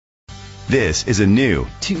This is a new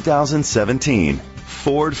 2017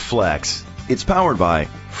 Ford Flex. It's powered by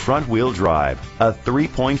front-wheel drive, a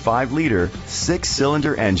 3.5-liter,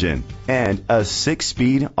 6-cylinder engine, and a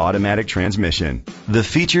 6-speed automatic transmission. The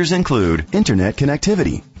features include internet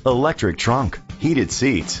connectivity, electric trunk, heated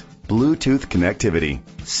seats, Bluetooth connectivity,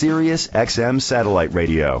 Sirius XM satellite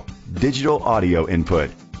radio, digital audio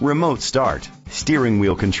input, remote start, steering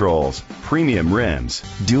wheel controls, premium rims,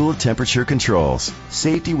 dual temperature controls.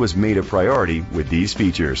 Safety was made a priority with these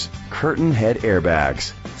features: curtain head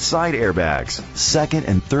airbags, side airbags, second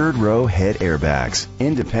and third row head airbags,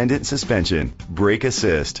 independent suspension, brake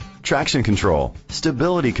assist, traction control,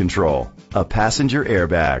 stability control, a passenger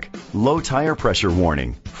airbag, low tire pressure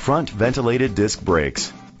warning, front ventilated disc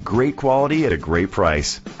brakes. Great quality at a great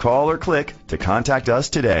price. Call or click to contact us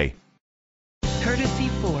today. Courtesy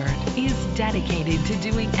Ford is dedicated to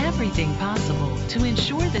doing everything possible to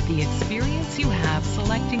ensure that the experience you have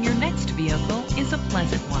selecting your next vehicle is a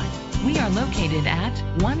pleasant one. We are located at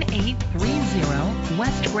 1830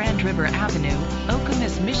 West Grand River Avenue,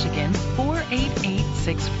 Okemos, Michigan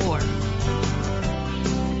 48864.